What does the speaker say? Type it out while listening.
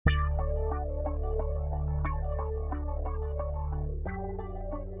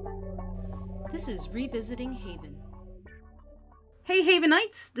This is Revisiting Haven. Hey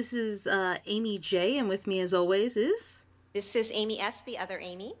Havenites, this is Amy J, and with me as always is... This is Amy S, the other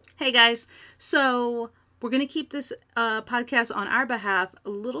Amy. Hey guys, so we're going to keep this podcast on our behalf a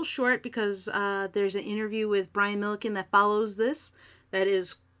little short because there's an interview with Brian Milliken that follows this that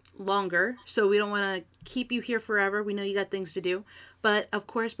is longer, so we don't want to keep you here forever. We know you got things to do. But of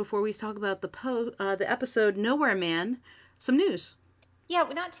course, before we talk about the episode Nowhere Man, some news. Yeah,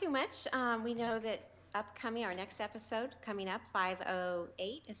 not too much. We know that upcoming, our next episode coming up,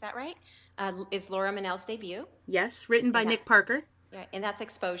 508, is that right? Is Laura Minnell's debut. Yes, written by Nick Parker. Yeah, and that's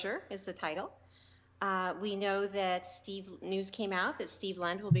Exposure is the title. We know that news came out that Steve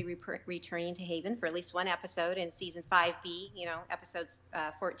Lund will be returning to Haven for at least one episode in season 5B, episodes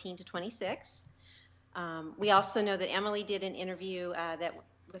 14 to 26. We also know that Emily did an interview that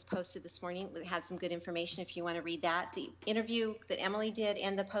was posted this morning. It had some good information if you want to read that. The interview that Emily did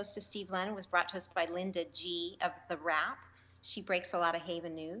and the post to Steve Lund was brought to us by Linda G of The Wrap. She breaks a lot of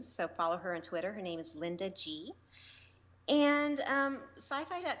Haven news, so follow her on Twitter. Her name is Linda G. And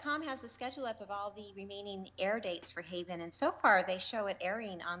sci-fi.com has the schedule up of all the remaining air dates for Haven, and so far they show it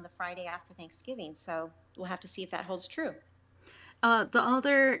airing on the Friday after Thanksgiving, so we'll have to see if that holds true. The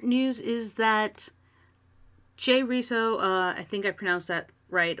other news is that Jay Rizzo, I think I pronounced that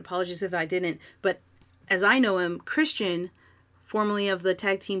right, apologies if I didn't, but as I know him, Christian, formerly of the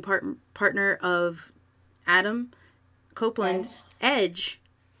tag team partner of Adam Copeland, Edge.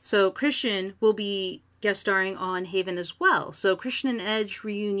 So Christian will be guest starring on Haven as well. So Christian and Edge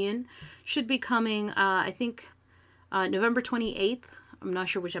reunion should be coming, I think, November 28th. I'm not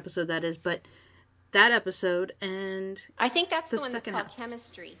sure which episode that is, but that episode, and I think that's the one that's called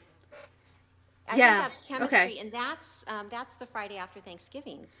Chemistry. I think that's Chemistry, and that's the Friday after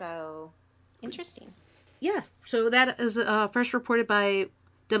Thanksgiving, so interesting. Yeah, so that is first reported by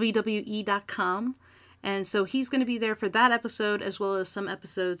WWE.com, and so he's going to be there for that episode as well as some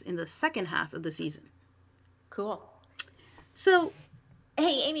episodes in the second half of the season. Cool. So,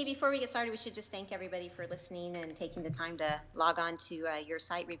 hey, Amy, before we get started, we should just thank everybody for listening and taking the time to log on to your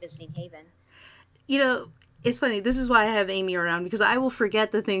site, Revisiting Haven. You know, it's funny. This is why I have Amy around, because I will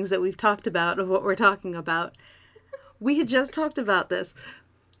forget the things that we've talked about of what we're talking about. We had just talked about this.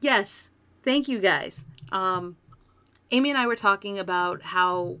 Yes. Thank you, guys. Amy and I were talking about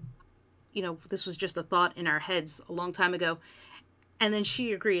how, this was just a thought in our heads a long time ago. And then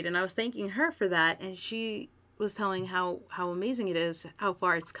she agreed. And I was thanking her for that. And she was telling how amazing it is, how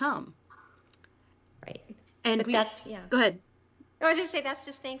far it's come. Right. And go ahead. I was just say that's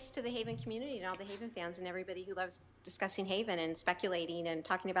just thanks to the Haven community and all the Haven fans and everybody who loves discussing Haven and speculating and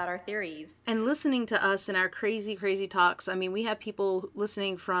talking about our theories. And listening to us and our crazy, crazy talks. I mean, we have people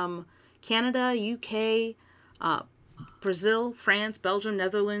listening from Canada, UK, Brazil, France, Belgium,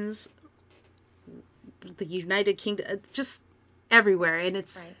 Netherlands, the United Kingdom, just everywhere. And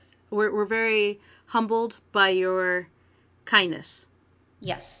it's we're very humbled by your kindness.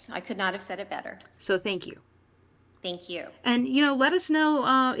 Yes, I could not have said it better. So thank you. Thank you. And, let us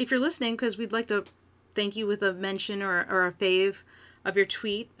know if you're listening, because we'd like to thank you with a mention or a fave of your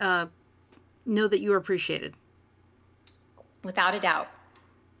tweet. Know that you are appreciated. Without a doubt.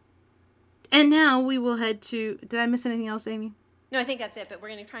 And now we will head to... Did I miss anything else, Amy? No, I think that's it, but we're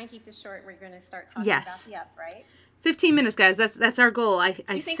going to try and keep this short. We're going to start talking about the up, right? 15 minutes, guys. That's our goal. I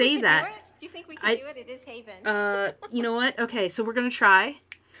say that. Do you think we can do it? It is Haven. You know what? Okay, so we're going to try.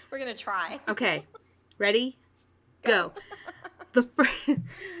 We're going to try. Okay. Ready? Go.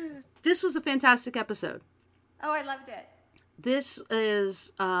 This was a fantastic episode. Oh, I loved it. This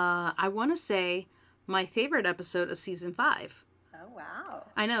is, I want to say, my favorite episode of season 5. Oh, wow.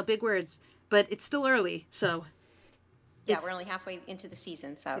 I know, big words, but it's still early, so. Yeah, we're only halfway into the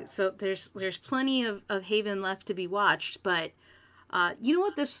season, so. So there's plenty of Haven left to be watched, but you know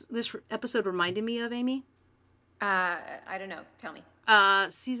what this episode reminded me of, Amy? I don't know. Tell me.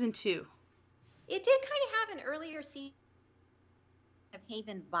 Season 2. It did kind of have an earlier season of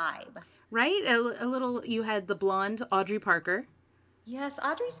Haven vibe. Right? A little, you had the blonde Audrey Parker. Yes,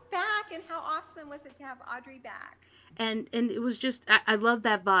 Audrey's back, and how awesome was it to have Audrey back? And it was just, I love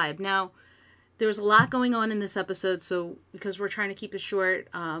that vibe. Now, there was a lot going on in this episode, so because we're trying to keep it short,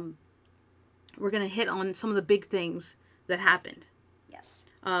 we're going to hit on some of the big things that happened. Yes.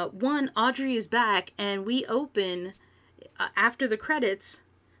 One, Audrey is back, and we open, after the credits,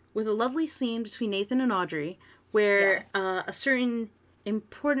 with a lovely scene between Nathan and Audrey, where a certain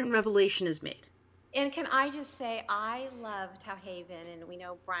important revelation is made. And can I just say, I loved how Haven, and we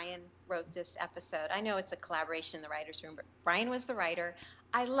know Brian wrote this episode. I know it's a collaboration in the writer's room, but Brian was the writer.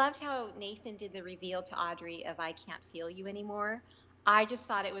 I loved how Nathan did the reveal to Audrey of I can't feel you anymore. I just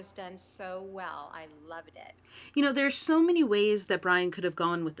thought it was done so well. I loved it. You know, there's so many ways that Brian could have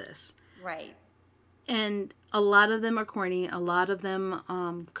gone with this. Right. And a lot of them are corny. A lot of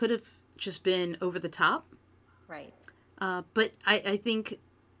them could have just been over the top. Right. But I think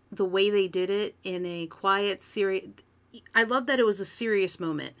the way they did it in a quiet, serious... I love that it was a serious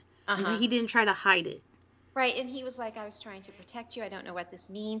moment. And that he didn't try to hide it. Right. And he was like, I was trying to protect you. I don't know what this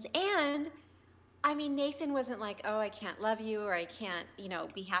means. And, I mean, Nathan wasn't like, oh, I can't love you, or I can't,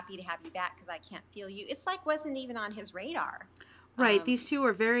 be happy to have you back because I can't feel you. It's like wasn't even on his radar. Right. These two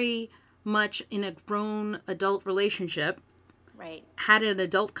are very much in a grown adult relationship. Right. Had an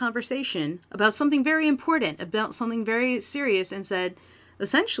adult conversation about something very important, about something very serious, and said,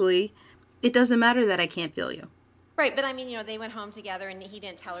 essentially, it doesn't matter that I can't feel you. Right. But I mean, they went home together and he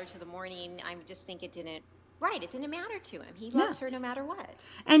didn't tell her till the morning. I just think it didn't matter to him. He loves her no matter what.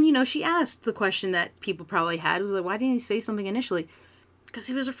 And, she asked the question that people probably had. It was like, why didn't he say something initially? Because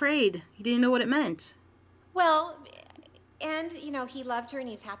he was afraid. He didn't know what it meant. Well, and, he loved her and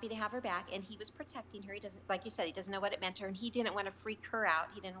he was happy to have her back and he was protecting her. He doesn't, like you said, he doesn't know what it meant to her and he didn't want to freak her out.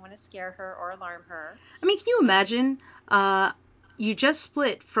 He didn't want to scare her or alarm her. I mean, can you imagine you just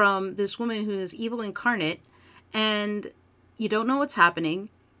split from this woman who is evil incarnate and you don't know what's happening.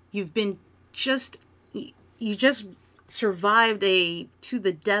 You've been you just survived a to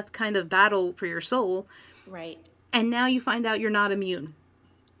the death kind of battle for your soul. Right. And now you find out you're not immune.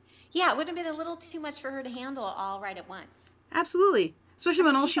 Yeah, it would have been a little too much for her to handle all right at once. Absolutely. Especially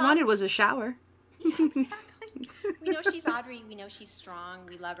when all she wanted was a shower. Yeah, exactly. We know she's Audrey. We know she's strong.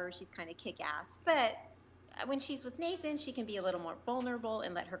 We love her. She's kind of kick-ass. But when she's with Nathan, she can be a little more vulnerable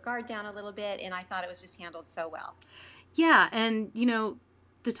and let her guard down a little bit. And I thought it was just handled so well. Yeah, and,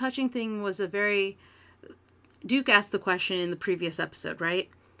 the touching thing was Duke asked the question in the previous episode, right?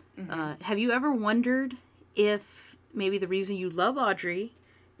 Mm-hmm. Have you ever wondered if maybe the reason you love Audrey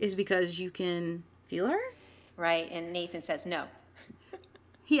is because you can feel her? Right, and Nathan says no.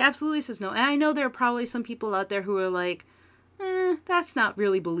 He absolutely says no. And I know there are probably some people out there who are like, that's not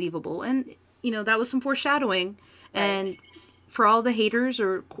really believable. And, that was some foreshadowing. Right. And for all the haters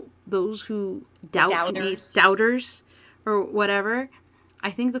or those who doubters or whatever, I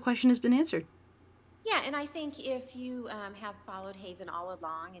think the question has been answered. Yeah, and I think if you have followed Haven all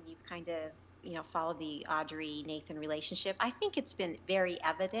along and you've kind of, followed the Audrey-Nathan relationship, I think it's been very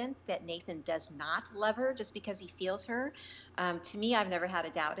evident that Nathan does not love her just because he feels her. To me, I've never had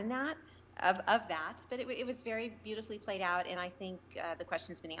a doubt in that, of that, but it was very beautifully played out, and I think the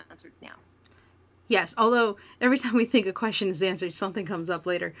question's been answered now. Yes, although every time we think a question is answered, something comes up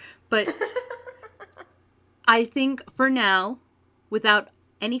later. But I think for now, without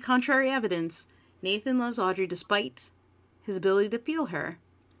any contrary evidence, Nathan loves Audrey despite his ability to feel her.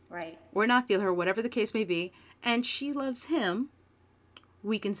 Right. Or not feel her, whatever the case may be. And she loves him,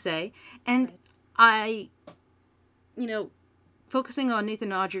 we can say. And right. Focusing on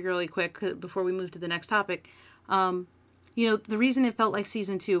Nathan and Audrey really quick before we move to the next topic, the reason it felt like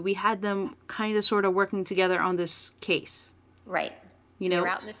season 2, we had them kind of sort of working together on this case. Right. They were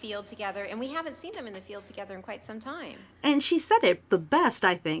out in the field together, and we haven't seen them in the field together in quite some time. And she said it the best,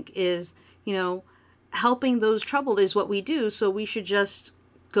 I think, is, helping those troubled is what we do, so we should just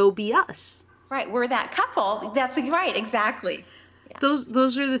go be us. Right, we're that couple. That's right, exactly. Yeah.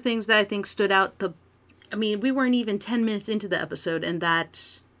 Those are the things that I think stood out. We weren't even 10 minutes into the episode, and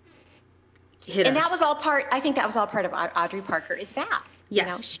that hit us. And that was all part, I think that was all part of Audrey Parker, is that.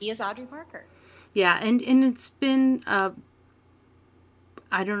 Yes. She is Audrey Parker. Yeah, and it's been...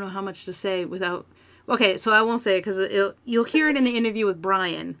 I don't know how much to say without... Okay, so I won't say it because you'll hear it in the interview with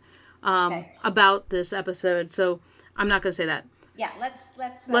Brian about this episode. So I'm not going to say that. Yeah,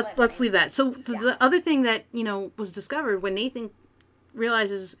 let's leave that. So the other thing that was discovered when Nathan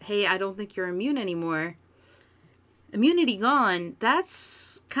realizes, hey, I don't think you're immune anymore. Immunity gone.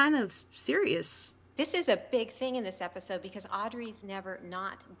 That's kind of serious. This is a big thing in this episode because Audrey's never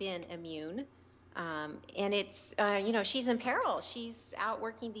not been immune. And it's, she's in peril. She's out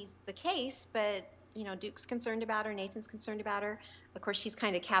working the case, but, Duke's concerned about her. Nathan's concerned about her. Of course, she's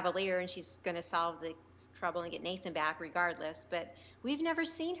kind of cavalier and she's going to solve the trouble and get Nathan back regardless. But we've never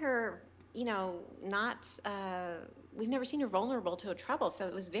seen her, we've never seen her vulnerable to a trouble. So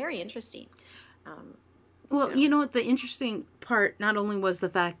it was very interesting. Well, the interesting part not only was the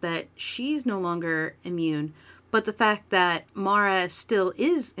fact that she's no longer immune, but the fact that Mara still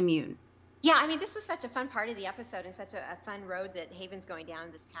is immune. Yeah, this was such a fun part of the episode and such a fun road that Haven's going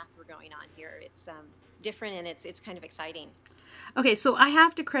down, this path we're going on here. It's different and it's kind of exciting. Okay, so I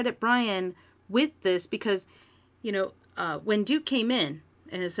have to credit Brian with this because, when Duke came in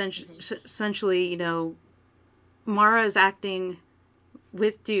and essentially, Mara is acting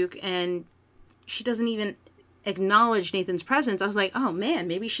with Duke and she doesn't even acknowledge Nathan's presence, I was like, oh man,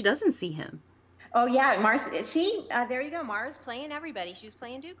 maybe she doesn't see him. Oh yeah, Mars. See, there you go. Mars playing everybody. She was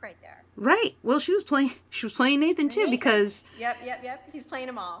playing Duke right there. Right. Well, she was playing Nathan too, because Yep. She's playing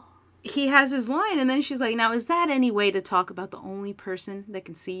them all. he has his line, and then she's like, now is that any way to talk about the only person that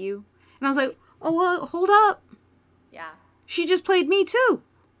can see you? And I was like, oh well, hold up. Yeah. She just played me too.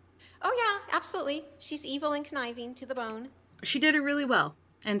 Oh yeah, absolutely. She's evil and conniving to the bone. She did it really well,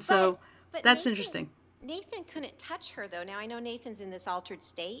 and so But that's Nathan, interesting. Nathan couldn't touch her though. Now I know Nathan's in this altered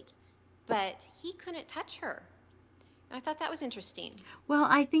state, but he couldn't touch her. And I thought that was interesting. Well,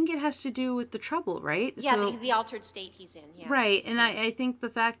 I think it has to do with the trouble, right? Yeah, So, the altered state he's in. Yeah. right, and I think the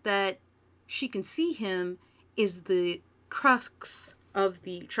fact that she can see him is the crux of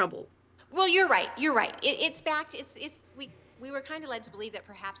the trouble. Well, you're right. You're right. It's back. We were kind of led to believe that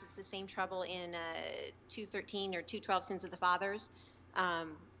perhaps it's the same trouble in 213 or 212 Sins of the Fathers,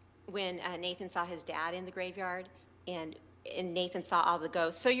 when Nathan saw his dad in the graveyard, and Nathan saw all the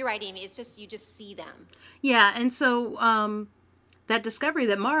ghosts. So you're right, Amy. It's just you just see them. Yeah, and so that discovery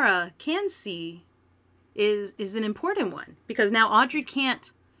that Mara can see is an important one, because now Audrey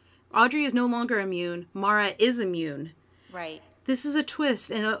can't. Audrey is no longer immune. Mara is immune. Right. This is a twist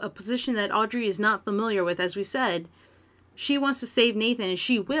and a position that Audrey is not familiar with. As we said, she wants to save Nathan, and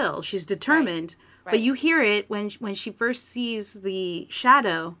she will. She's determined. Right. But you hear it when she first sees the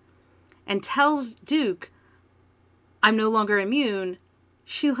shadow and tells Duke, I'm no longer immune.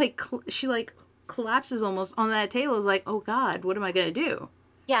 She collapses almost on that table. Is like, oh God, what am I going to do?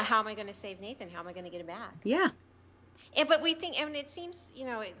 Yeah. How am I going to save Nathan? How am I going to get him back? Yeah. But we think, and it seems,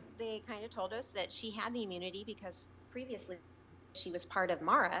 they kind of told us that she had the immunity because previously she was part of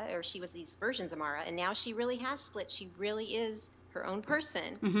Mara, or she was these versions of Mara, and now she really has split. She really is her own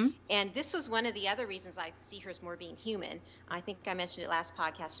person. Mm-hmm. And this was one of the other reasons I see her as more being human. I think I mentioned it last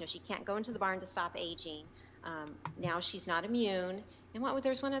podcast. She can't go into the barn to stop aging. Now she's not immune. And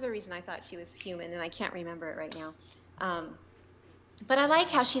there's one other reason I thought she was human, and I can't remember it right now. But I like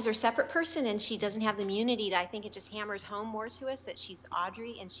how she's her separate person, and she doesn't have the immunity. I think it just hammers home more to us that she's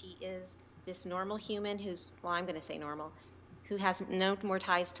Audrey, and she is this normal human I'm going to say normal, who has no more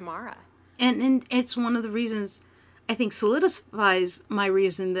ties to Mara. And it's one of the reasons, I think, solidifies my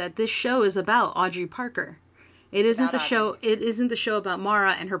reason that this show is about Audrey Parker. It isn't the show. It isn't the show about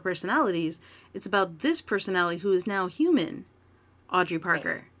Mara and her personalities. It's about this personality who is now human, Audrey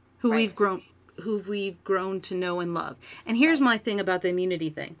Parker, who we've grown to know and love. And here's my thing about the immunity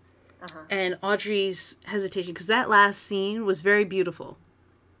thing, and Audrey's hesitation, because that last scene was very beautiful.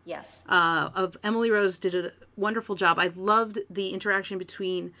 Yes. Of Emily Rose did a wonderful job. I loved the interaction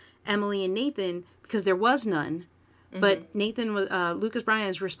between Emily and Nathan, because there was none. Mm-hmm. But Nathan was Lucas Bryan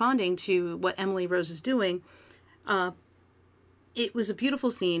is responding to what Emily Rose is doing. It was a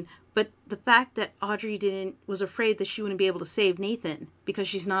beautiful scene, but the fact that Audrey was afraid that she wouldn't be able to save Nathan because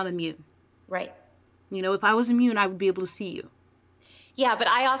she's not immune. Right. If I was immune, I would be able to see you. Yeah, but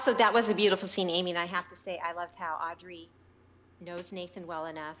that was a beautiful scene, Amy, and I have to say, I loved how Audrey knows Nathan well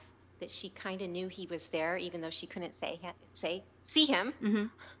enough that she kind of knew he was there, even though she couldn't see him. Mm-hmm.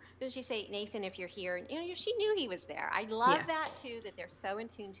 Did she say, Nathan, if you're here? And, she knew he was there. I love that, too, that they're so in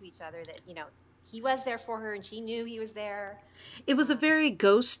tune to each other that, he was there for her and she knew he was there. It was a very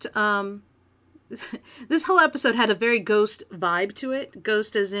Ghost, this whole episode had a very Ghost vibe to it.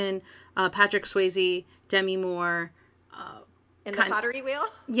 Ghost as in Patrick Swayze, Demi Moore. In the pottery wheel?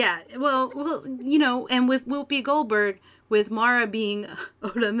 Yeah, well, and with Whoopi Goldberg, with Mara being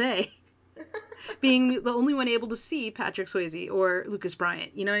Oda Mae, being the only one able to see Patrick Swayze or Lucas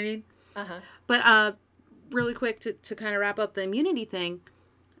Bryant, you know what I mean? Uh-huh. But really quick, to kind of wrap up the immunity thing,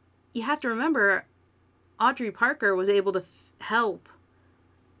 you have to remember, Audrey Parker was able to help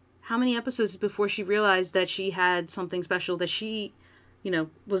how many episodes before she realized that she had something special, that she,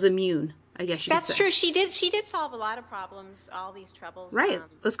 was immune, I guess you could say. That's true. She did solve a lot of problems, all these troubles. Right.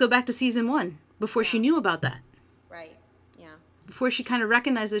 Let's go back to season 1, before she knew about that. Right. Yeah. Before she kind of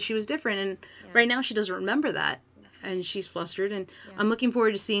recognized that she was different. And right now she doesn't remember that. And she's flustered. And I'm looking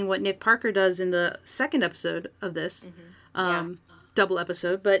forward to seeing what Nick Parker does in the second episode of this double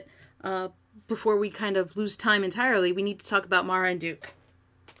episode. But before we kind of lose time entirely, we need to talk about Mara and Duke.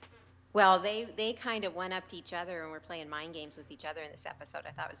 Well, they kind of one-upped each other and were playing mind games with each other in this episode. I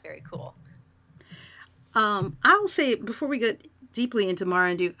thought it was very cool. I'll say, before we get deeply into Mara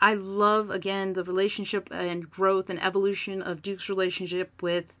and Duke, I love, again, the relationship and growth and evolution of Duke's relationship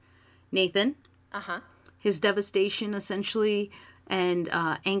with Nathan. Uh-huh. His devastation, essentially, and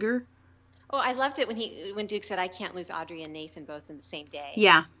anger. Oh, I loved it when Duke said, I can't lose Audrey and Nathan both in the same day.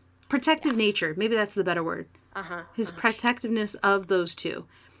 Yeah. Protective nature. Maybe that's the better word. His protectiveness of those two.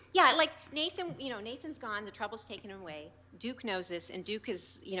 Yeah, like Nathan, Nathan's gone, the trouble's taken him away. Duke knows this, and Duke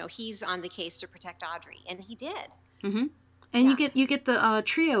is, he's on the case to protect Audrey, and he did. Mm-hmm. And you get the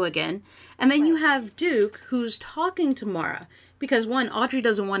trio again, and then you have Duke, who's talking to Mara, because one, Audrey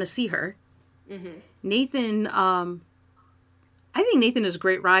doesn't want to see her. Mm-hmm. Nathan, I think Nathan is a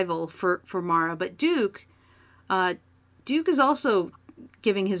great rival for Mara, but Duke is also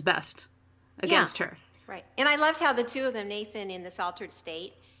giving his best against her. Right. And I loved how the two of them, Nathan in this altered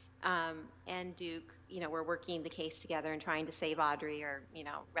state, and Duke, were working the case together and trying to save Audrey or,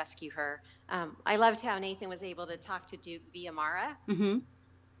 rescue her. I loved how Nathan was able to talk to Duke via Mara. Mm-hmm.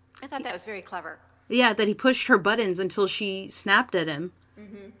 I thought that was very clever. Yeah, that he pushed her buttons until she snapped at him.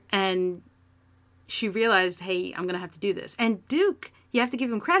 Mm-hmm. And she realized, hey, I'm going to have to do this. And Duke, you have to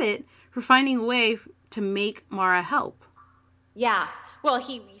give him credit for finding a way to make Mara help. Yeah. Well,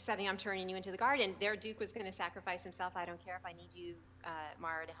 he said, I'm turning you into the guard. And there Duke was going to sacrifice himself. I don't care if I need you,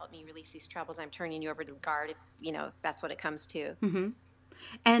 Mara, to help me release these troubles. I'm turning you over to the guard if that's what it comes to. Mm-hmm.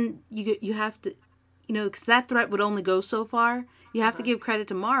 And you have to, because that threat would only go so far. You have to give credit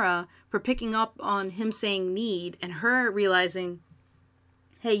to Mara for picking up on him saying need and her realizing,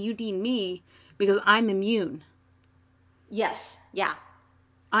 hey, you need me because I'm immune. Yes. Yeah.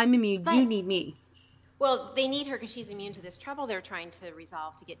 I'm immune. You need me. Well, they need her because she's immune to this trouble they're trying to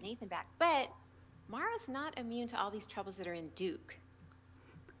resolve to get Nathan back. But Mara's not immune to all these troubles that are in Duke.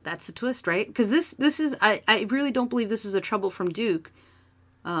 That's the twist, right? Because this is, I really don't believe this is a trouble from Duke.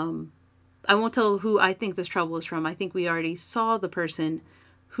 I won't tell who I think this trouble is from. I think we already saw the person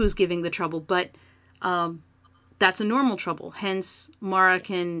who's giving the trouble. But that's a normal trouble. Hence, Mara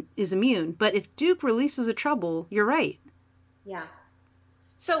is immune. But if Duke releases a trouble, you're right. Yeah.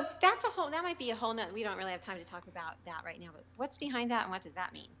 So that might be a whole nother, we don't really have time to talk about that right now, but what's behind that and what does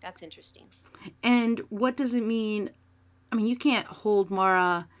that mean? That's interesting. And what does it mean? I mean, you can't hold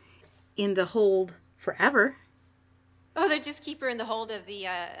Mara in the hold forever. Oh, they just keep her in the hold of the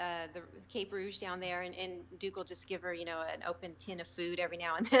Cape Rouge down there, and Duke will just give her, an open tin of food every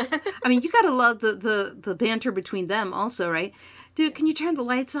now and then. I mean, you gotta love the banter between them also, right? Dude, can you turn the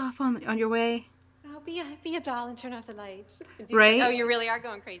lights off on your way? Be a doll and turn off the lights. Right? Like, oh, you really are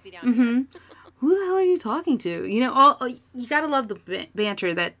going crazy down here. Who the hell are you talking to? You gotta love the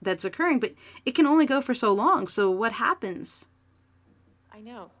banter that's occurring, but it can only go for so long. So what happens? I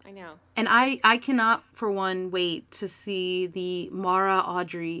know. And I cannot, for one, wait to see the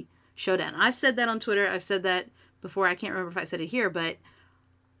Mara-Audrey showdown. I've said that on Twitter. I've said that before. I can't remember if I said it here, but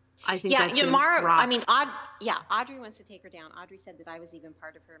I think that's Mara. Rock. I mean, Audrey wants to take her down. Audrey said that I was even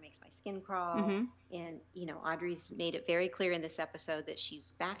part of her, makes my skin crawl. Mm-hmm. And Audrey's made it very clear in this episode that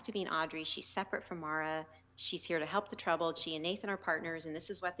she's back to being Audrey. She's separate from Mara. She's here to help the troubled. She and Nathan are partners, and this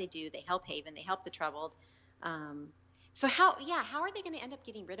is what they do. They help Haven. They help the troubled. So how are they going to end up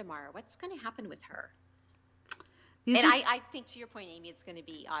getting rid of Mara? What's going to happen with her? I think, to your point, Amy, it's going to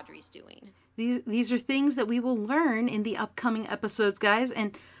be Audrey's doing. These are things that we will learn in the upcoming episodes, guys.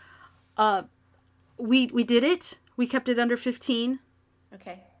 And we did it. We kept it under 15.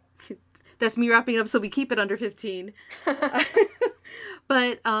 Okay. That's me wrapping it up, so we keep it under 15.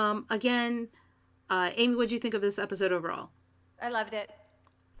 But again, Amy, what did you think of this episode overall? I loved it.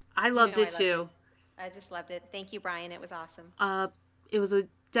 I loved it too. I just loved it. Thank you, Brian. It was awesome. It was a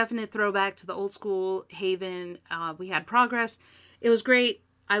definite throwback to the old school Haven. We had progress. It was great.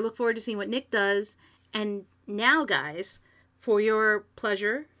 I look forward to seeing what Nick does. And now, guys, for your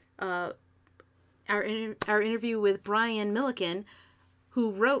pleasure, our interview with Brian Milliken, who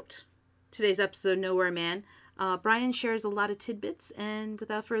wrote today's episode, Nowhere Man. Brian shares a lot of tidbits, and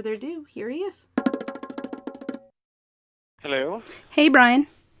without further ado, here he is. Hello. Hey, Brian.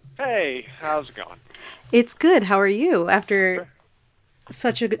 Hey, how's it going? It's good. How are you after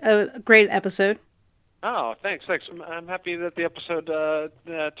such a great episode? Oh, thanks. I'm happy that the episode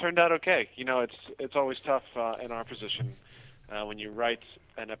turned out okay. It's always tough in our position when you write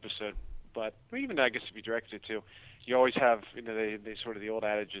an episode, but even I guess if you direct it to, you always have they sort of the old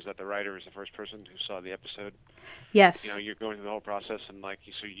adage is that the writer is the first person who saw the episode. Yes. You're going through the whole process, and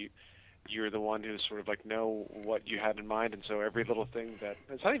you're the one who sort of know what you had in mind, and so every little thing that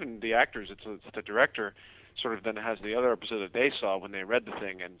it's not even the actors, it's the director sort of then has the other episode that they saw when they read the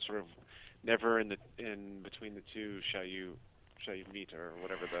thing, and sort of never in between the two shall you meet, or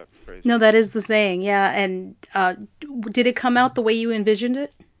whatever the phrase. No, that is the saying, yeah. And did it come out the way you envisioned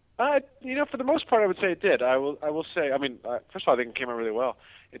it? For the most part, I would say it did. I will say, I mean, first of all, I think it came out really well.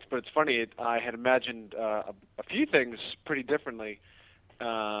 But it's funny. I had imagined a few things pretty differently.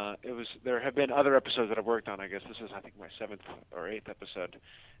 there have been other episodes that I've worked on. I guess this is, I think, my 7th or 8th episode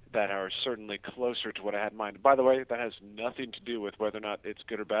that are certainly closer to what I had in mind. By the way, that has nothing to do with whether or not it's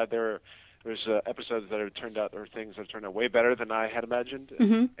good or bad. There's episodes that have turned out, or things that have turned out way better than I had imagined,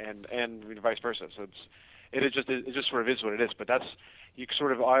 and vice versa. So it just sort of is what it is. But I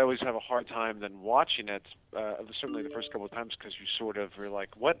always have a hard time then watching it. Certainly the first couple of times, because you sort of are like,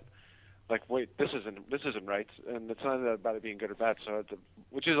 what? Like, wait, this isn't right, and it's not about it being good or bad. So,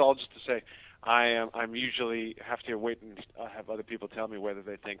 which is all just to say, I'm usually have to wait and have other people tell me whether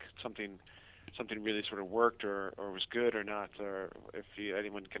they think something really sort of worked or was good or not, or if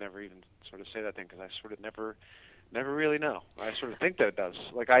anyone can ever even sort of say that thing, because I sort of never really know. I sort of think that it does.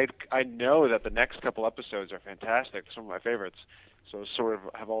 Like, I know that the next couple episodes are fantastic, some of my favorites. So sort of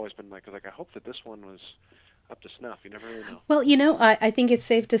have always been like I hope that this one was up to snuff. You never really know. Well, I think it's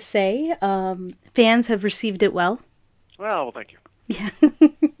safe to say fans have received it well. Well, thank you. Yeah.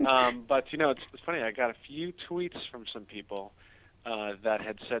 But it's funny. I got a few tweets from some people that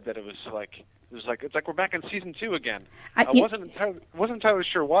had said that it's like we're back in season 2 again. I wasn't entirely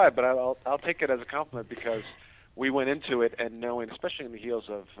sure why, but I'll take it as a compliment, because we went into it and knowing, especially in the heels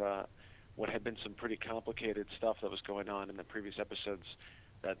of what had been some pretty complicated stuff that was going on in the previous episodes,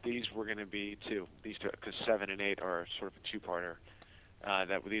 that these were going to be these two, because 7 and 8 are sort of a two-parter.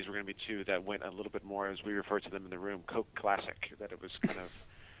 That these were going to be 2 that went a little bit more, as we refer to them in the room, Coke Classic. That it was kind of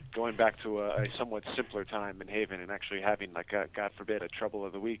going back to a somewhat simpler time in Haven, and actually having, like, God forbid, a trouble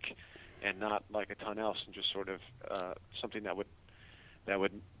of the week, and not like a ton else, and just sort of something that would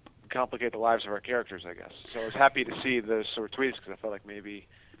complicate the lives of our characters, I guess. So I was happy to see those sort of tweets, because I felt like maybe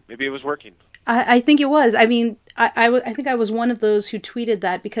it was working. I think it was. I mean, I think I was one of those who tweeted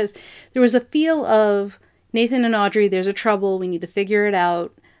that, because there was a feel of Nathan and Audrey, there's a trouble, we need to figure it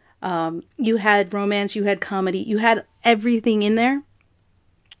out. You had romance, you had comedy, you had everything in there.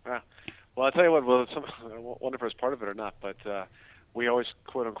 Well, I'll tell you what, I wonder if it was part of it or not, but we always,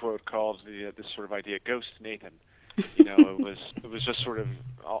 quote-unquote, called this sort of idea Ghost Nathan. It was just sort of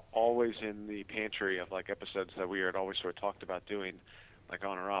always in the pantry of, like, episodes that we had always sort of talked about doing, like,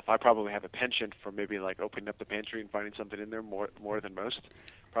 on or off. I probably have a penchant for maybe, like, opening up the pantry and finding something in there more than most,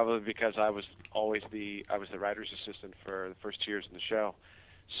 probably because I was the writer's assistant for the first 2 years in the show.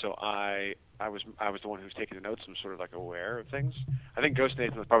 So I was the one who was taking the notes and sort of, like, aware of things. I think Ghost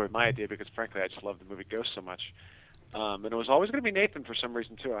Nathan was probably my idea, because frankly I just loved the movie Ghost so much. And it was always going to be Nathan for some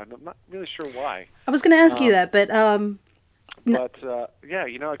reason too. I'm not really sure why. I was going to ask you that, but yeah,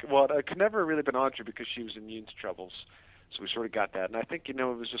 it could never have really been Audrey, because she was immune to troubles. So we sort of got that, and I think it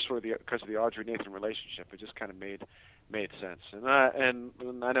was just sort of because of the Audrey Nathan relationship. It just kind of made sense, and I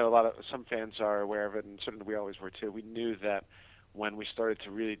know some fans are aware of it, and certainly we always were too. We knew that when we started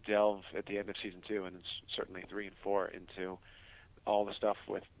to really delve at the end of season 2, and certainly 3 and 4, into all the stuff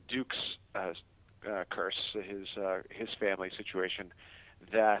with Duke's curse, his family situation,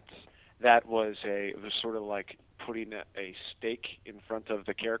 that was sort of like putting a stake in front of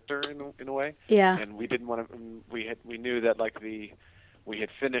the character in a way. Yeah. And we didn't want to. We knew that, like, we had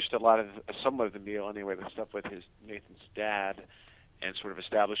finished somewhat of the meal anyway. The stuff with Nathan's dad, and sort of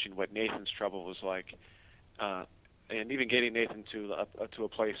establishing what Nathan's trouble was like, and even getting Nathan to a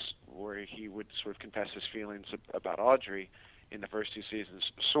place where he would sort of confess his feelings about Audrey in the first 2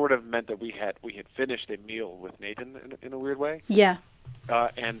 seasons, sort of meant that we had finished a meal with Nathan in a weird way. Yeah.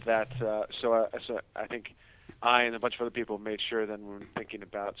 And that so I think I and a bunch of other people made sure then, when thinking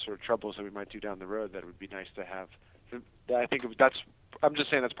about sort of troubles that we might do down the road, that it would be nice to have. I think I'm just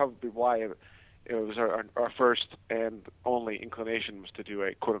saying that's probably why it was our first and only inclination was to do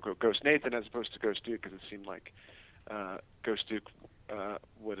a quote-unquote Ghost Nathan as opposed to Ghost Duke, because it seemed like Ghost Duke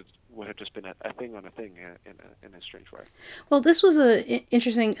would have just been a thing on a thing in a strange way. Well, this was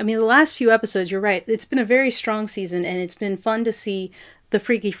interesting. I mean, the last few episodes, you're right. It's been a very strong season, and it's been fun to see the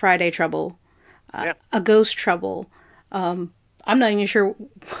Freaky Friday trouble, a ghost trouble. I'm not even sure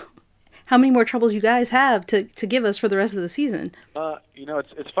how many more troubles you guys have to give us for the rest of the season.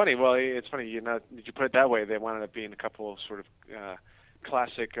 It's funny. Well, it's funny. You put it that way. They wound up being a couple sort of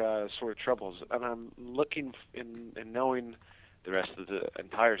classic sort of troubles, and I'm looking in knowing the rest of the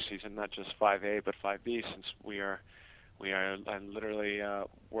entire season, not just 5A but 5B, since I'm literally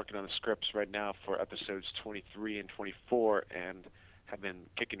working on the scripts right now for episodes 23 and 24, and have been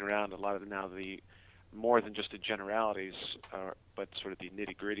kicking around a lot of the more than just the generalities, but sort of the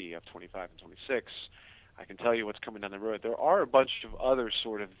nitty-gritty of 25 and 26. I can tell you what's coming down the road. There are a bunch of other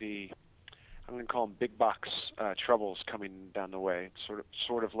sort of I'm going to call them big box troubles coming down the way,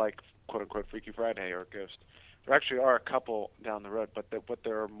 sort of like quote-unquote Freaky Friday or Ghost. There actually are a couple down the road, but what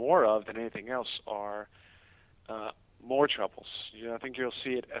there are more of than anything else are more troubles. I think you'll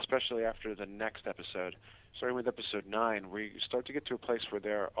see it especially after the next episode. Starting with episode 9, we start to get to a place where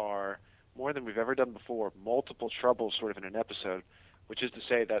there are, more than we've ever done before, multiple troubles sort of in an episode, which is to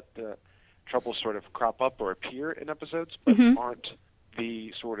say that the troubles sort of crop up or appear in episodes, but aren't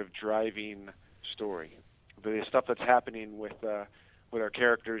the sort of driving story. The stuff that's happening with our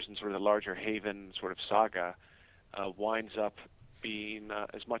characters and sort of the larger Haven sort of saga winds up being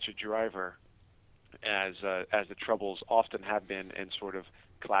as much a driver as the troubles often have been in sort of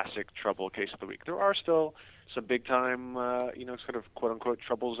classic trouble case of the week. There are still some big time, sort of quote unquote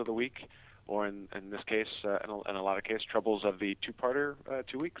troubles of the week, or in this case, in a lot of cases, troubles of the two-parter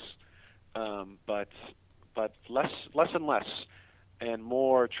 2 weeks. But less and less, and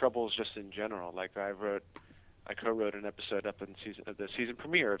more troubles just in general. Like I co-wrote an episode up in the season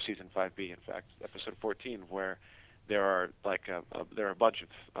premiere of season 5B. In fact, episode 14, where there are there are a bunch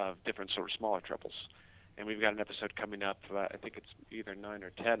of different sort of smaller troubles, and we've got an episode coming up. I think it's either 9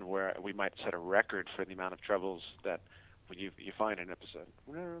 or 10, where we might set a record for the amount of troubles that you find in an episode.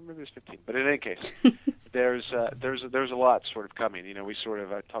 Maybe it's 15, but in any case, there's a lot sort of coming. We sort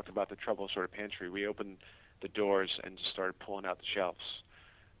of talked about the trouble sort of pantry. We opened the doors and just started pulling out the shelves.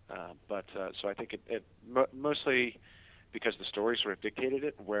 So I think it mostly because the story sort of dictated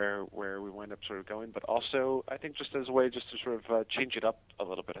it, where we wind up sort of going, but also I think just as a way just to sort of change it up a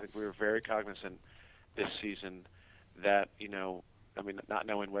little bit. I think we were very cognizant this season that, not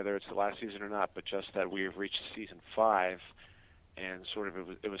knowing whether it's the last season or not, but just that we have reached season 5, and sort of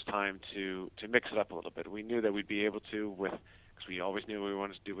it was time to mix it up a little bit. We knew that we'd be able to because we always knew what we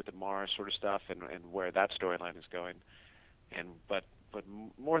wanted to do with the Mara sort of stuff and where that storyline is going. But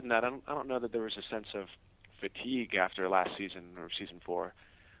more than that, I don't know that there was a sense of fatigue after last season or season 4,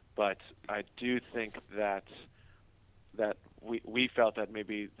 but I do think that we felt that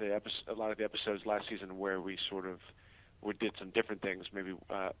maybe a lot of the episodes last season where we sort of did some different things maybe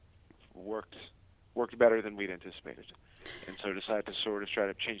worked better than we'd anticipated, and so decided to sort of try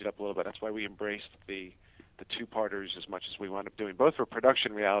to change it up a little bit. That's why we embraced the two-parters as much as we wound up doing, both for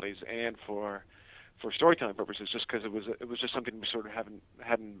production realities and for storytelling purposes, just because it was just something we sort of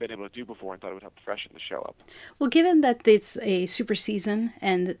hadn't been able to do before, and thought it would help freshen the show up. Well, given that it's a super season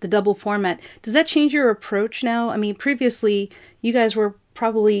and the double format, does that change your approach now? I mean, previously you guys were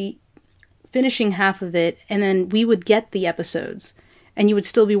probably finishing half of it, and then we would get the episodes, and you would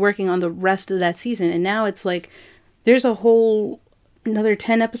still be working on the rest of that season. And now it's like there's a whole another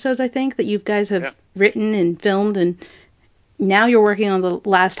 10 episodes, I think, that you guys have written and filmed, and now you're working on the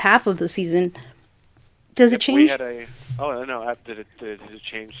last half of the season. Does it change? Did it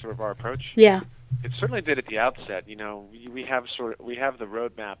change sort of our approach? Yeah. It certainly did at the outset. We have the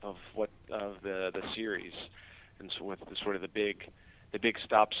roadmap of the series, and so with the big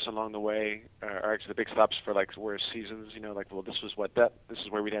stops along the way, or actually the big stops for where seasons. This is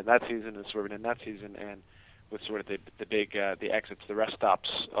where we did that season, this is where we did that season, and with sort of the big the exits, the rest stops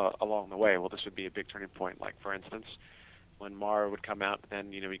along the way. Well, this would be a big turning point. Like for instance, when Mara would come out, then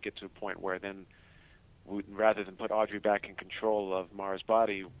we get to a point where then rather than put Audrey back in control of Mara's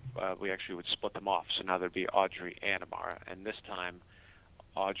body, we actually would split them off. So now there'd be Audrey and Mara, and this time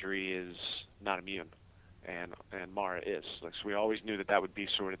Audrey is not immune, and Mara is. So we always knew that would be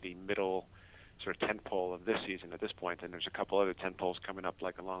sort of the middle sort of tentpole of this season at this point, and there's a couple other tentpoles coming up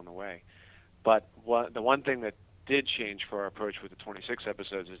along the way. But the one thing that did change for our approach with the 26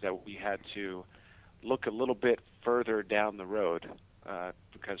 episodes is that we had to look a little bit further down the road,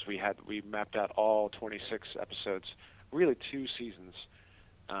 because we mapped out all 26 episodes, really 2 seasons,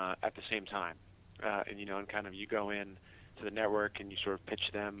 at the same time, and kind of you go in to the network and you sort of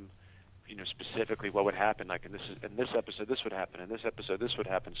pitch them, specifically what would happen. Like in this episode this would happen, in this episode this would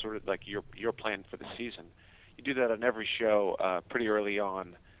happen, sort of like your plan for the season. You do that on every show pretty early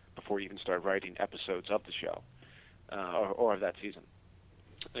on before you even start writing episodes of the show or of that season.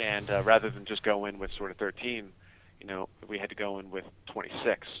 And rather than just go in with sort of 13, we had to go in with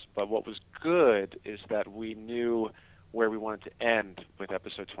 26. But what was good is that we knew where we wanted to end with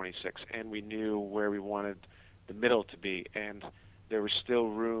episode 26, and we knew where we wanted the middle to be, and there was still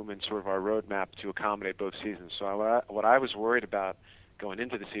room in sort of our roadmap to accommodate both seasons. So what I was worried about going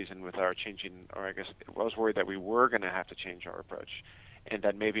into the season with our changing, or I guess I was worried that we were going to have to change our approach, and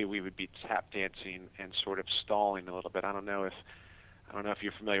that maybe we would be tap dancing and sort of stalling a little bit. I don't know if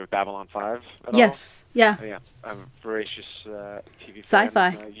you're familiar with Babylon 5 at all. Yes. Yeah. Yeah. I'm a voracious TV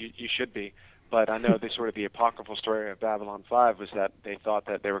Sci-fi. fan. You should be. But I know the apocryphal story of Babylon 5 was that they thought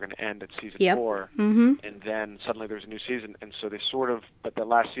that they were going to end at season 4, and then suddenly there was a new season, and so but the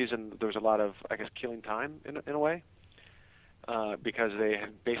last season there was a lot of, I guess, killing time in a way, because they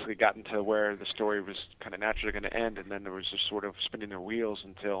had basically gotten to where the story was kind of naturally going to end, and then there was just sort of spinning their wheels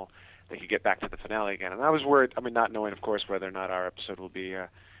until they could get back to the finale again. And I was worried, I mean, not knowing, of course, whether or not our episode will be a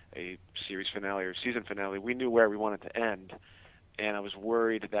series finale or season finale. We knew where we wanted to end, and I was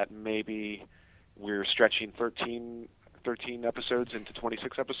worried that maybe we're stretching 13 episodes into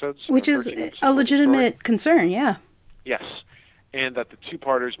 26 episodes. Which is a legitimate concern, yeah. Yes. And that the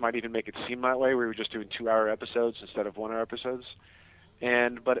two-parters might even make it seem that way. We were just doing 2-hour episodes instead of 1-hour episodes.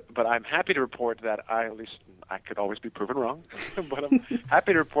 But I'm happy to report that I could always be proven wrong, but I'm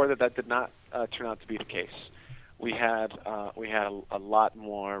happy to report that did not turn out to be the case. We had a lot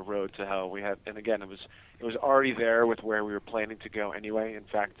more road to hell. And again, it was already there with where we were planning to go anyway. In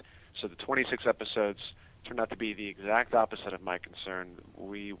fact, so the 26 episodes turned out to be the exact opposite of my concern.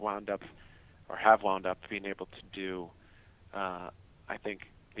 We have wound up being able to do, I think,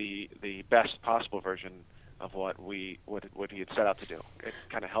 the best possible version of what he had set out to do. It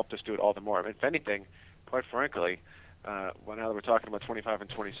kind of helped us do it all the more. I mean, if anything, quite frankly, now that we're talking about 25 and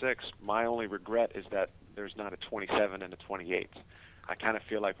 26, my only regret is that there's not a 27 and a 28. I kind of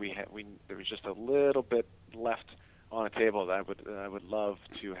feel like there was just a little bit left on a table that I would love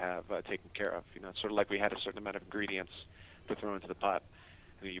to have taken care of. You know, sort of like we had a certain amount of ingredients to throw into the pot.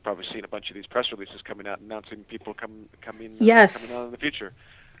 You've probably seen a bunch of these press releases coming out announcing people coming out in the future.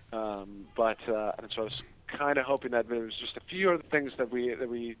 And so I was kind of hoping that there was just a few other things that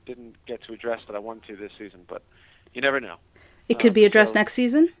we didn't get to address that I wanted to this season, but you never know. It could be addressed next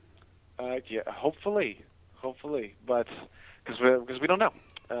season? Yeah, hopefully, but because we don't know.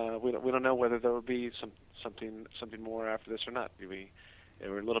 We don't know whether there will be something more after this or not.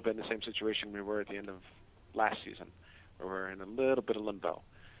 We're a little bit in the same situation we were at the end of last season, where we're in a little bit of limbo.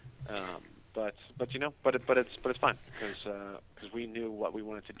 But it's fine because we knew what we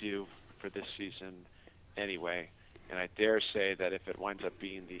wanted to do for this season anyway, and I dare say that if it winds up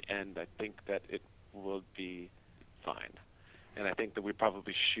being the end, I think that it will be fine. And I think that we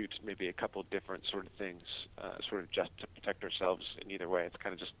probably shoot maybe a couple different sort of things, sort of just to protect ourselves in either way. It's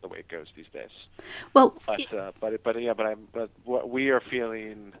kind of just the way it goes these days. Well, but what we are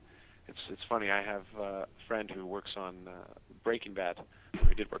feeling, it's funny. I have a friend who works on Breaking Bad.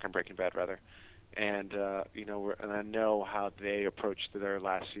 We did work on Breaking Bad rather, and and I know how they approached their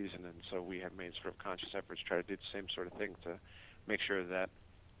last season, and so we have made sort of conscious efforts to try to do the same sort of thing to make sure that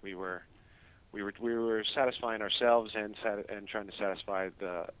we were satisfying ourselves and trying to satisfy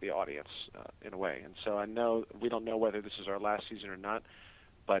the audience in a way. And so I know we don't know whether this is our last season or not,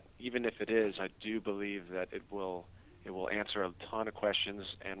 but even if it is, I do believe that it will answer a ton of questions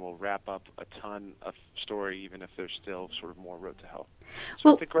and will wrap up a ton of story, even if there's still sort of more road to hell. So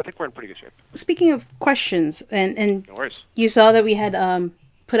well, I think we're in pretty good shape. Speaking of questions, and no worries. You saw that we had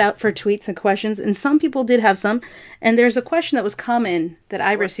put out for tweets and questions, and some people did have some, and there's a question that was common that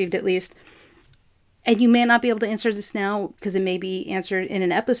I received at least. And you may not be able to answer this now because it may be answered in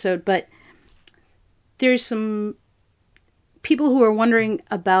an episode, but there's some people who are wondering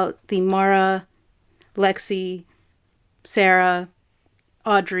about the Mara, Lexi, Sarah,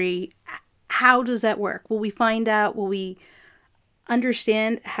 Audrey. How does that work? Will we find out? Will we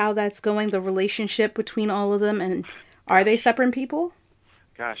understand how that's going, the relationship between all of them? And are they separate people?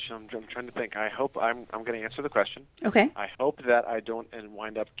 Gosh, I'm trying to think. I hope I'm going to answer the question. Okay. I hope that I don't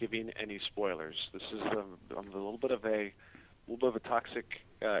wind up giving any spoilers. This is I'm a little bit of a toxic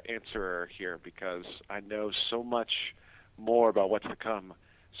answerer here because I know so much more about what's to come.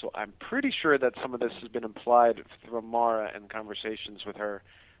 So I'm pretty sure that some of this has been implied through Mara and conversations with her.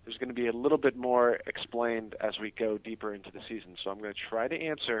 There's going to be a little bit more explained as we go deeper into the season. So I'm going to try to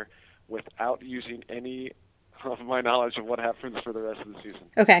answer without using any of my knowledge of what happens for the rest of the season.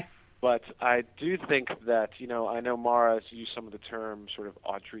 Okay. But I do think that, I know Mara has used some of the term sort of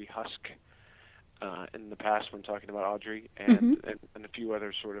Audrey Husk in the past when talking about Audrey and a few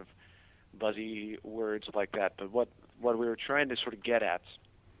other sort of buzzy words like that. But what we were trying to sort of get at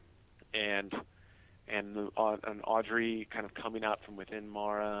and Audrey kind of coming out from within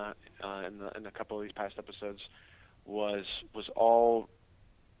Mara in a couple of these past episodes was all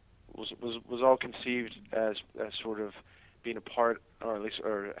conceived as sort of being a part,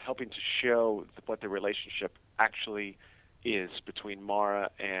 or helping to show what the relationship actually is between Mara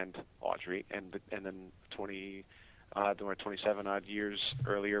and Audrey, and then 27 odd years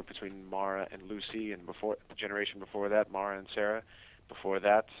earlier between Mara and Lucy, and before the generation before that, Mara and Sarah. Before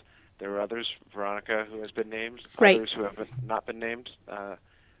that, there were others, Veronica, who has been named, right. Others who have not been named,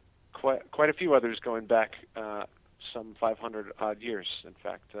 quite a few others going back some 500 odd years. In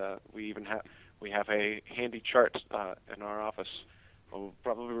fact, we have a handy chart in our office. We'll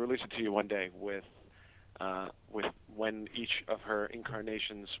probably release it to you one day with with when each of her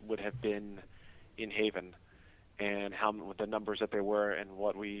incarnations would have been in Haven, and how the numbers that there were, and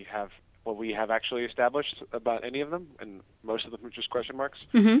what we have actually established about any of them, and most of them are just question marks.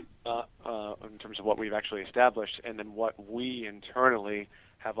 Mm-hmm. In terms of what we've actually established, and then what we internally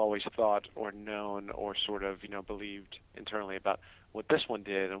have always thought or known or sort of believed internally about what this one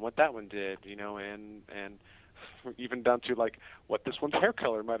did and what that one did, and even down to like what this one's hair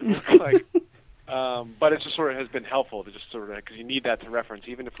color might have looked like. But it just sort of has been helpful to just sort of, because you need that to reference,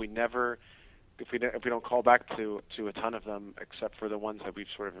 even if we don't call back to a ton of them, except for the ones that we've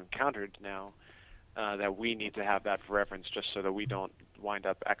sort of encountered now, that we need to have that for reference, just so that we don't wind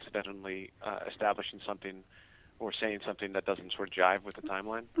up accidentally establishing something or saying something that doesn't sort of jive with the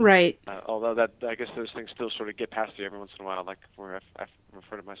timeline. Right. Although that, I guess those things still sort of get past you every once in a while, like where I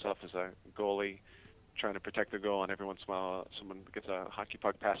refer to myself as a goalie trying to protect the goal, and every once in a while someone gets a hockey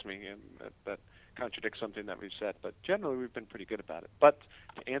puck past me, and that contradicts something that we've said. But generally we've been pretty good about it. But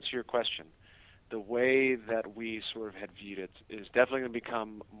to answer your question, the way that we sort of had viewed it is definitely going to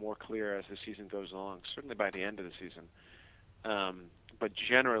become more clear as the season goes along, certainly by the end of the season. But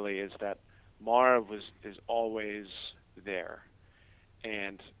generally is that Mara is always there.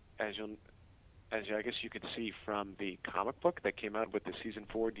 And as I guess you could see from the comic book that came out with the season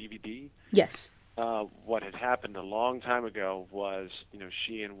 4 DVD, Yes. what had happened a long time ago was,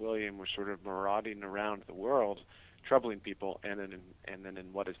 she and William were sort of marauding around the world, troubling people, and then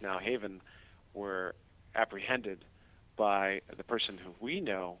in what is now Haven, were apprehended by the person who we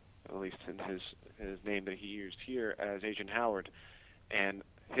know, at least in his name that he used here, as Agent Howard. And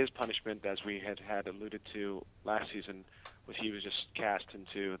his punishment, as we had alluded to last season, was he was just cast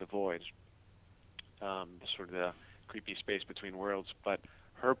into the void, sort of the creepy space between worlds. But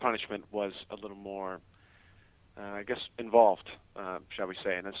her punishment was a little more, I guess, involved, shall we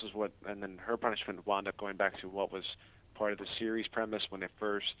say. And then her punishment wound up going back to what was part of the series premise when they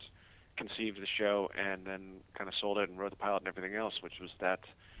first conceived the show and then kind of sold it and wrote the pilot and everything else, which was that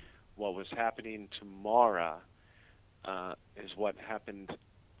what was happening to Mara is what happened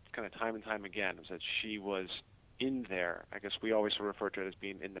kind of time and time again, is that she was in there. I guess we always sort of refer to it as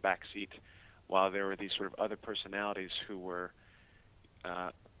being in the back seat, while there were these sort of other personalities who were,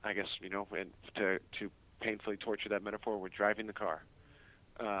 I guess, and to painfully torture that metaphor, were driving the car.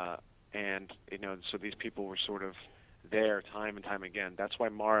 And so these people were sort of there time and time again. That's why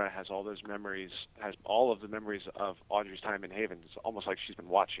Mara has all those memories, has all of the memories of Audrey's time in Haven. It's almost like she's been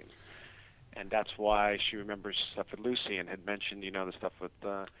watching. And that's why she remembers stuff with Lucy and had mentioned, the stuff with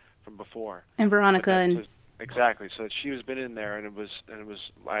from before. And Veronica exactly. So she has been in there, and it was.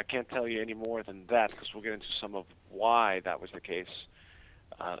 I can't tell you any more than that, because we'll get into some of why that was the case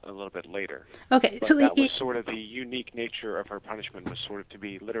a little bit later. Okay, but so that was sort of the unique nature of her punishment, was sort of to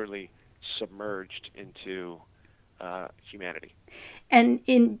be literally submerged into humanity.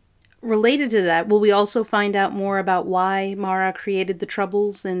 And related to that, will we also find out more about why Mara created the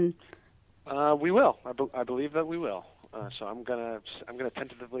Troubles? And we will. I believe that we will. So I'm gonna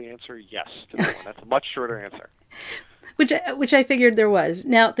tentatively answer yes to that one. That's a much shorter answer. Which I figured there was.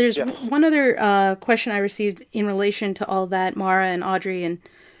 Now, there's one other question I received in relation to all that, Mara and Audrey and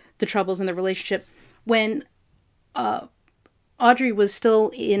the Troubles and the relationship. When Audrey was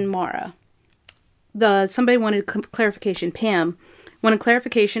still in Mara, somebody wanted clarification. Pam wanted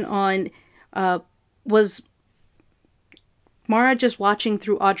clarification on, was Mara just watching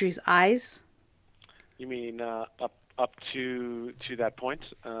through Audrey's eyes? You mean up to that point?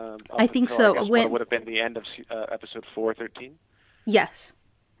 I think so. I guess what would have been the end of episode 413? Yes.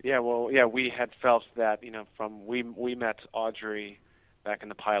 Yeah. Well, yeah, we had felt that from we met Audrey back in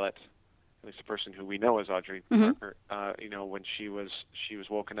the pilot, at least the person who we know as Audrey Parker. When she was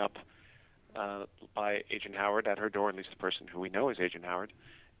woken up by Agent Howard at her door, at least the person who we know as Agent Howard.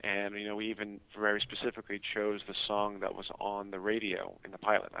 And we even very specifically chose the song that was on the radio in the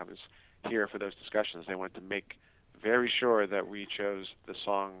pilot. I was here for those discussions. They wanted to make very sure that we chose the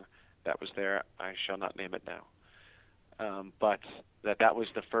song that was there. I shall not name it now. But that was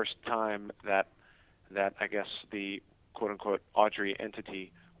the first time that I guess the quote-unquote Audrey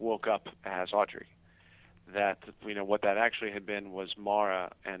entity woke up as Audrey. That what that actually had been was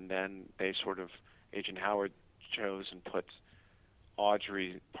Mara, and then they sort of, Agent Howard chose and put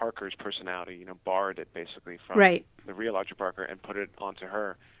Audrey Parker's personality, borrowed it basically from the real Audrey Parker and put it onto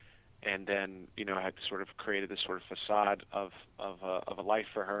her. And then, had sort of created this sort of facade of a life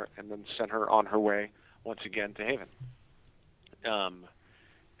for her, and then sent her on her way once again to Haven.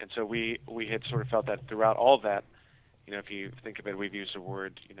 And so we had sort of felt that throughout all of that, if you think of it, we've used the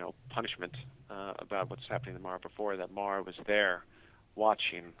word, punishment about what's happening to Mara before, that Mara was there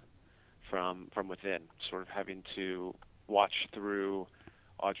watching from within, sort of having to watch through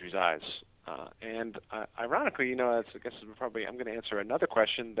Audrey's eyes. And ironically, I guess probably I'm going to answer another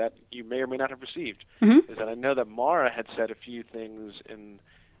question that you may or may not have received. Mm-hmm. Is that I know that Mara had said a few things in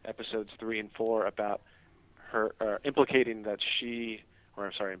episodes 3 and 4 about her implying that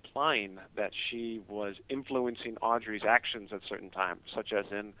she was influencing Audrey's actions at certain times, such as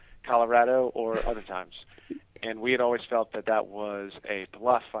in Colorado or other times. And we had always felt that was a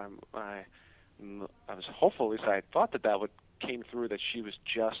bluff. I was hopeful, at least I thought that came through, that she was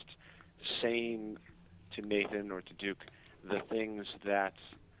just saying to Nathan or to Duke the things that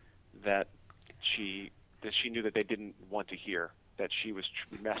she knew that they didn't want to hear, that she was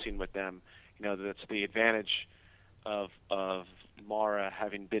messing with them. That's the advantage of Mara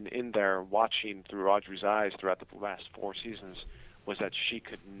having been in there watching through Audrey's eyes throughout the last 4 seasons, was that she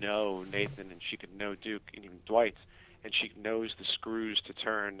could know Nathan and she could know Duke and even Dwight, and she knows the screws to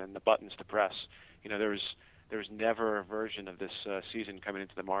turn and the buttons to press. There was never a version of this season coming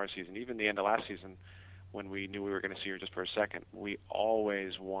into the Mara season. Even the end of last season, when we knew we were going to see her just for a second, we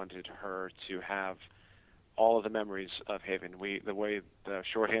always wanted her to have all of the memories of Haven. The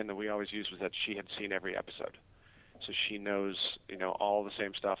shorthand that we always used was that she had seen every episode. So she knows, all the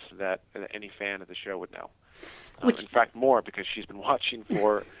same stuff that any fan of the show would know. In fact, more, because she's been watching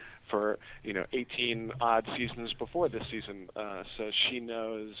for 18 odd seasons before this season. So she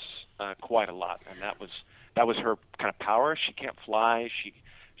knows quite a lot, and that was her kind of power. She can't fly.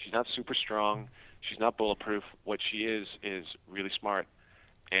 She's not super strong. She's not bulletproof. What she is really smart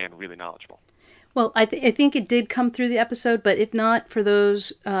and really knowledgeable. Well, I think it did come through the episode, but if not, for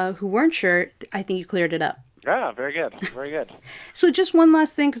those who weren't sure, I think you cleared it up. Yeah, very good. Very good. So just one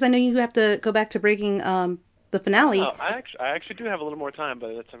last thing, because I know you have to go back to breaking the finale. Oh, I actually do have a little more time,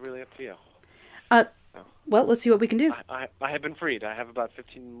 but it's really up to you. Well, let's see what we can do. I have been freed. I have about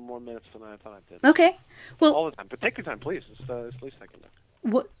 15 more minutes than I thought I did. Okay. Well, all the time. But take your time, please. It's the least I can do.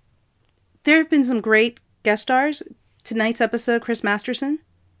 Well, there have been some great guest stars. Tonight's episode, Chris Masterson.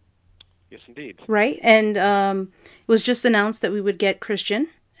 Yes, indeed. Right? And it was just announced that we would get Christian.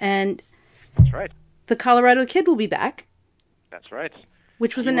 And that's right. The Colorado Kid will be back. That's right.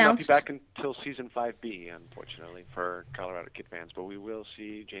 Which was He announced. will not be back until season 5B, unfortunately, for Colorado Kid fans. But we will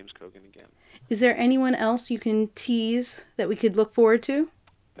see James Cogan again. Is there anyone else you can tease that we could look forward to?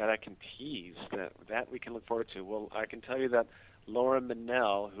 That I can tease, that we can look forward to. Well, I can tell you that Laura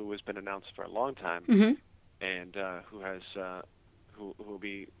Minnell, who has been announced for a long time, mm-hmm. and who will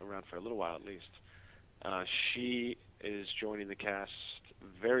be around for a little while at least, she is joining the cast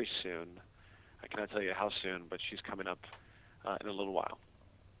very soon. I cannot tell you how soon, but she's coming up in a little while.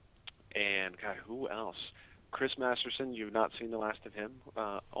 And, God, who else? Chris Masterson, you've not seen the last of him,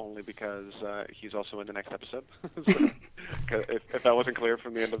 only because he's also in the next episode. So, if that wasn't clear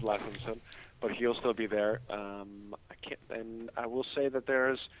from the end of the last episode. But he'll still be there. I will say that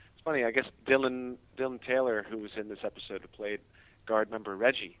it's funny, I guess Dylan Taylor, who was in this episode, who played guard member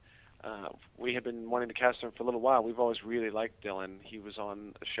Reggie, we have been wanting to cast him for a little while. We've always really liked Dylan. He was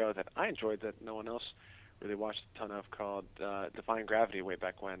on a show that I enjoyed that no one else really watched a ton of, called Defying Gravity, way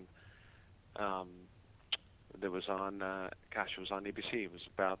back when. That was on, it was on ABC. It was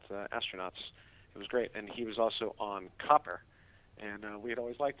about astronauts. It was great. And he was also on Copper. And we had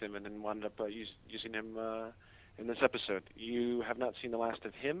always liked him, and then wound up using him in this episode. You have not seen the last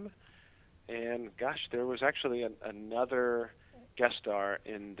of him. And, gosh, there was actually another guest star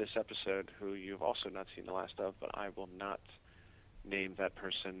in this episode who you've also not seen the last of, but I will not name that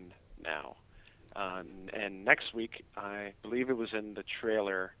person now. And next week, I believe it was in the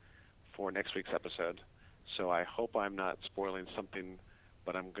trailer for next week's episode, so I hope I'm not spoiling something,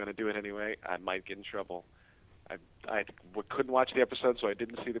 but I'm going to do it anyway. I might get in trouble. I couldn't watch the episode, so I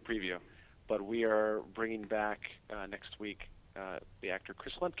didn't see the preview, but we are bringing back next week the actor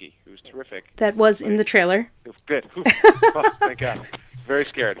Chris Lemke, who's terrific. That was in the trailer. Good. Oh, thank God. Very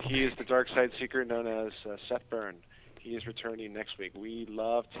scared. He is the dark side seeker known as Seth Byrne. He is returning next week. We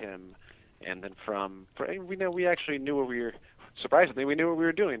loved him, and then we actually knew what we were. Surprisingly, we knew what we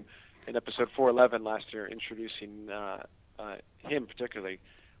were doing in episode 411 last year, introducing him particularly.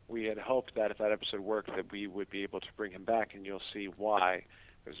 We had hoped that if that episode worked, that we would be able to bring him back, and you'll see why.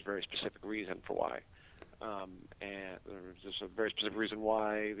 There's a very specific reason for why. And there's a very specific reason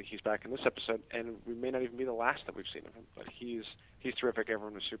why he's back in this episode, and we may not even be the last that we've seen of him, but he's terrific.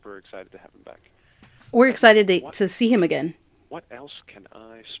 Everyone was super excited to have him back. We're excited to see him again. What else can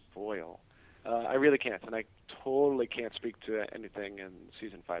I spoil? I really can't, and I totally can't speak to anything in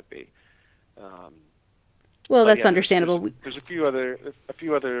season 5B. Well, that's understandable. There's a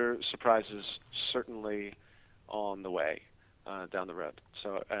few other surprises certainly on the way. down the road.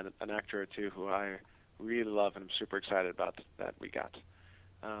 So an actor or two who I really love and I'm super excited about that we got.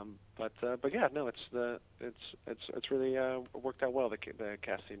 But yeah, no, it's really worked out well, the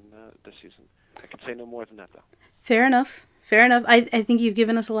casting this season. I can say no more than that though. Fair enough. Fair enough. I think you've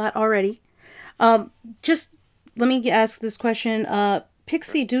given us a lot already. Just let me ask this question.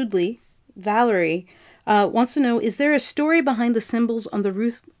 Pixie Doodley, Valerie, wants to know, is there a story behind the symbols on the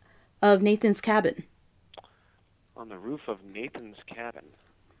roof of Nathan's cabin? On the roof of Nathan's cabin?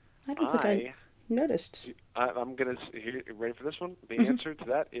 I don't think I noticed. I'm going to, ready for this one? The answer to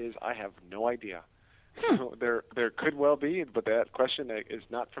that is I have no idea. There could well be, but that question is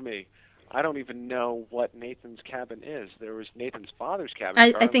not for me. I don't even know what Nathan's cabin is. There was Nathan's father's cabin.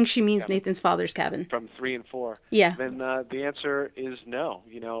 I think she means cabin. Nathan's father's cabin. From 3 and 4. Yeah. Then the answer is no.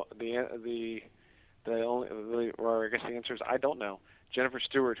 You know, the only, or I guess the answer is I don't know. Jennifer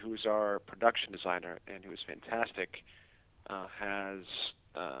Stewart, who's our production designer and who is fantastic, has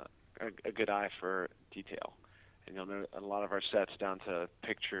a good eye for detail. And you'll know a lot of our sets, down to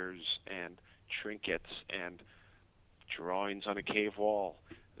pictures and trinkets and drawings on a cave wall.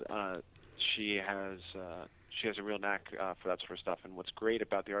 She has a real knack for that sort of stuff. And what's great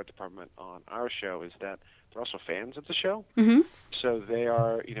about the art department on our show is that they're also fans of the show. Mm-hmm. So they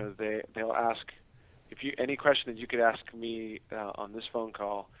are, they'll ask, if you any question that you could ask me on this phone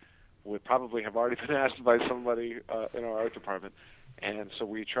call would probably have already been asked by somebody in our art department. And so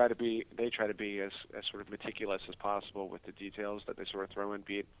they try to be as sort of meticulous as possible with the details that they sort of throw in,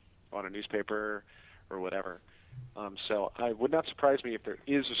 be it on a newspaper or whatever. So it would not surprise me if there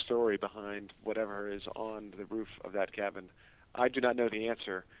is a story behind whatever is on the roof of that cabin. I do not know the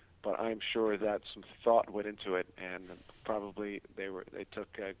answer, but I'm sure that some thought went into it, and probably they took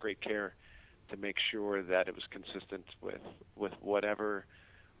great care to make sure that it was consistent with whatever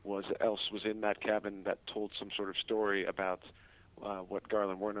else was in that cabin that told some sort of story about what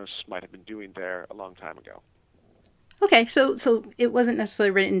Garland Wuornos might have been doing there a long time ago. Okay, so it wasn't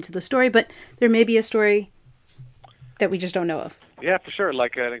necessarily written into the story, but there may be a story that we just don't know of. Yeah, for sure.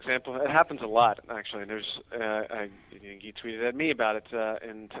 Like an example, it happens a lot, actually. There's, he tweeted at me about it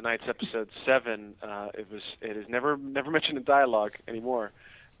in tonight's episode 7. It is never mentioned in dialogue anymore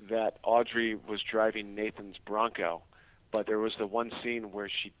that Audrey was driving Nathan's Bronco, but there was the one scene where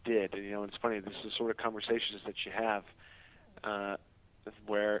she did. And, it's funny. This is the sort of conversations that you have,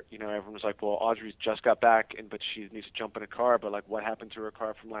 where everyone was like, well, Audrey's just got back, but she needs to jump in a car. But like, what happened to her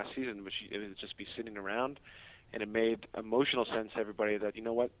car from last season? It would just be sitting around. And it made emotional sense to everybody that, you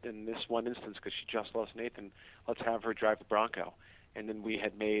know what, in this one instance, because she just lost Nathan, let's have her drive the Bronco. And then we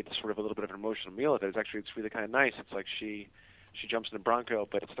had made sort of a little bit of an emotional meal of it. It's really kind of nice. It's like she jumps in the Bronco,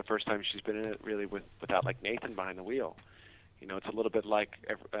 but it's the first time she's been in it really without like Nathan behind the wheel. It's a little bit like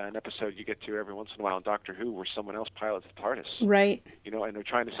an episode you get to every once in a while in Doctor Who where someone else pilots the TARDIS. Right. And they're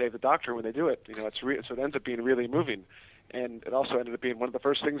trying to save the Doctor when they do it. So it ends up being really moving. And it also ended up being one of the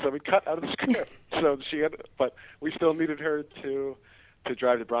first things that we cut out of the script. But we still needed her to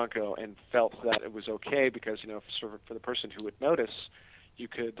drive the Bronco, and felt that it was okay because sort of for the person who would notice, you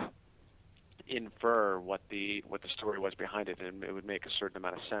could infer what the story was behind it, and it would make a certain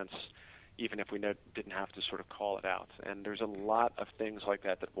amount of sense, even if we didn't have to sort of call it out. And there's a lot of things like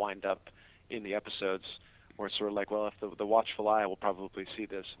that wind up in the episodes where it's sort of like, well, if the watchful eye will probably see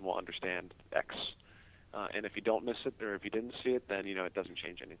this and will understand X. And if you don't miss it, or if you didn't see it, then it doesn't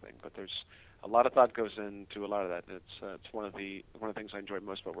change anything. But there's a lot of thought goes into a lot of that. It's one of the things I enjoy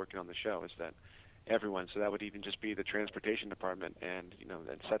most about working on the show is that everyone. So that would even just be the transportation department and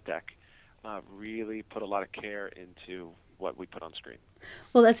and set deck, really put a lot of care into what we put on screen.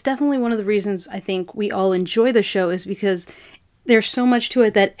 Well, that's definitely one of the reasons I think we all enjoy the show, is because there's so much to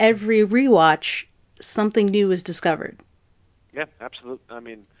it that every rewatch something new is discovered. Yeah, absolutely. I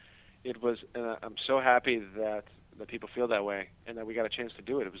mean, it was. I'm so happy that people feel that way, and that we got a chance to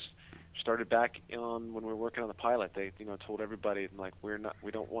do it. It was started back on when we were working on the pilot. They told everybody like we're not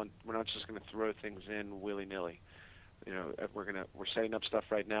just going to throw things in willy nilly. We're setting up stuff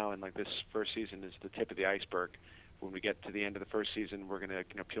right now, and like this first season is the tip of the iceberg. When we get to the end of the first season, we're going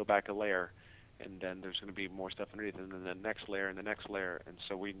to peel back a layer, and then there's going to be more stuff underneath, and then the next layer and the next layer. And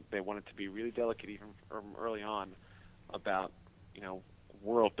so they wanted to be really delicate even from early on about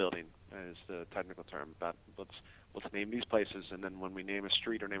world building is the technical term. About let's name these places, and then when we name a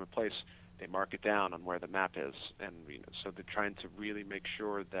street or name a place, they mark it down on where the map is, and so they're trying to really make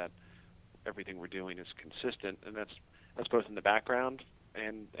sure that everything we're doing is consistent, and that's both in the background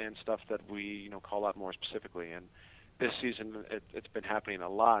and stuff that we call out more specifically. And this season it's been happening a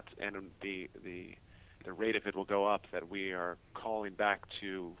lot, and the rate of it will go up, that we are calling back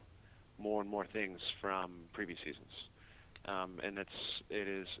to more and more things from previous seasons. And it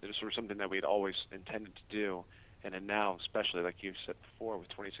is sort of something that we had always intended to do, and then now, especially like you said before, with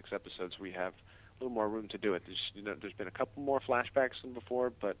 26 episodes, we have a little more room to do it. There's been a couple more flashbacks than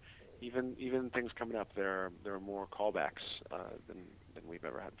before, but even things coming up, there are more callbacks than we've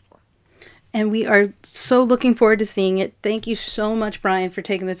ever had before. And we are so looking forward to seeing it. Thank you so much, Brian, for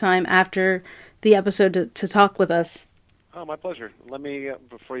taking the time after the episode to talk with us. Oh, my pleasure. Let me,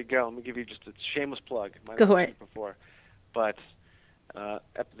 before you go, let me give you just a shameless plug. Go for it. Before, but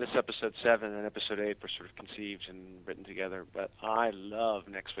this episode 7 and episode 8 were sort of conceived and written together. But I love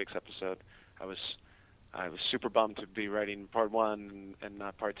next week's episode. I was super bummed to be writing part 1 and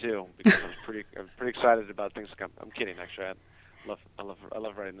not part 2 because I was pretty excited about things to come. I'm kidding, actually. I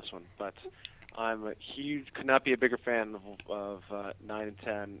love writing this one, but could not be a bigger fan of 9 and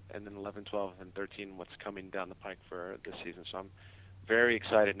 10, and then 11, 12, and 13. What's coming down the pike for this season? So I'm very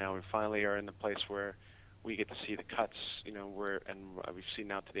excited now. We finally are in the place where we get to see the cuts. We've seen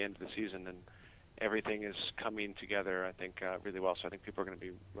now to the end of the season, and everything is coming together. I think really well. So I think people are going to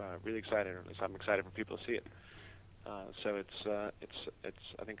be really excited. Or at least I'm excited for people to see it. So it's.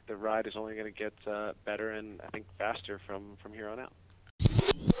 I think the ride is only going to get better and I think faster from here on out.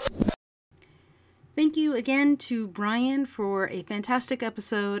 Thank you again to Brian for a fantastic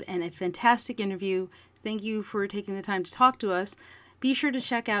episode and a fantastic interview. Thank you for taking the time to talk to us. Be sure to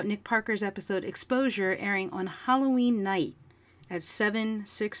check out Nick Parker's episode Exposure, airing on Halloween night at 7,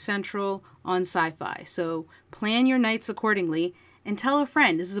 6 Central on Sci-Fi. So plan your nights accordingly and tell a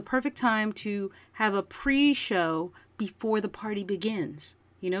friend. This is a perfect time to have a pre-show before the party begins.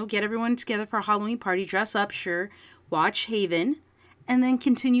 Get everyone together for a Halloween party, dress up, sure, watch Haven, and then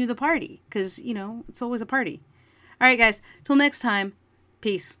continue the party because, it's always a party. All right, guys, till next time,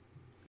 peace.